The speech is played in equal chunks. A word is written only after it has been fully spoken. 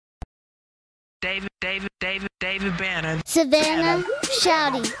David Banna. Savannah,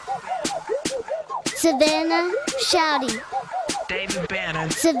 Shouty. Savannah, Shouty. David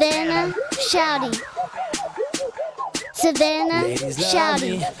Banna. Savannah, Shouty. Savannah,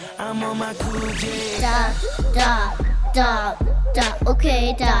 Shouty. I'm on my cool J. Da, da, da, da,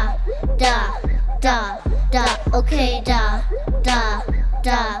 okay, da, da, da, da, okay, da, da,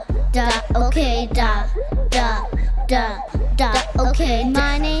 da, da, okay, da, da, da, da, okay.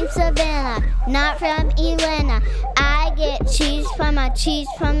 My name's Savannah, not from Elena. I get cheese from my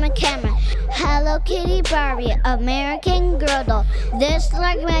camera. Hello Kitty Barbie, American Girl doll. This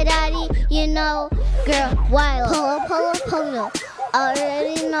like my daddy, you know, girl, wild. Polo, polo, polo.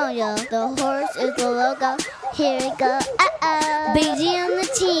 Already know ya. The horse is the logo. Here we go. BG on the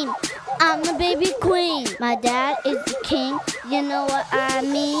team. I'm the baby queen. My dad is the king. You know what I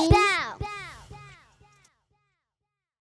mean?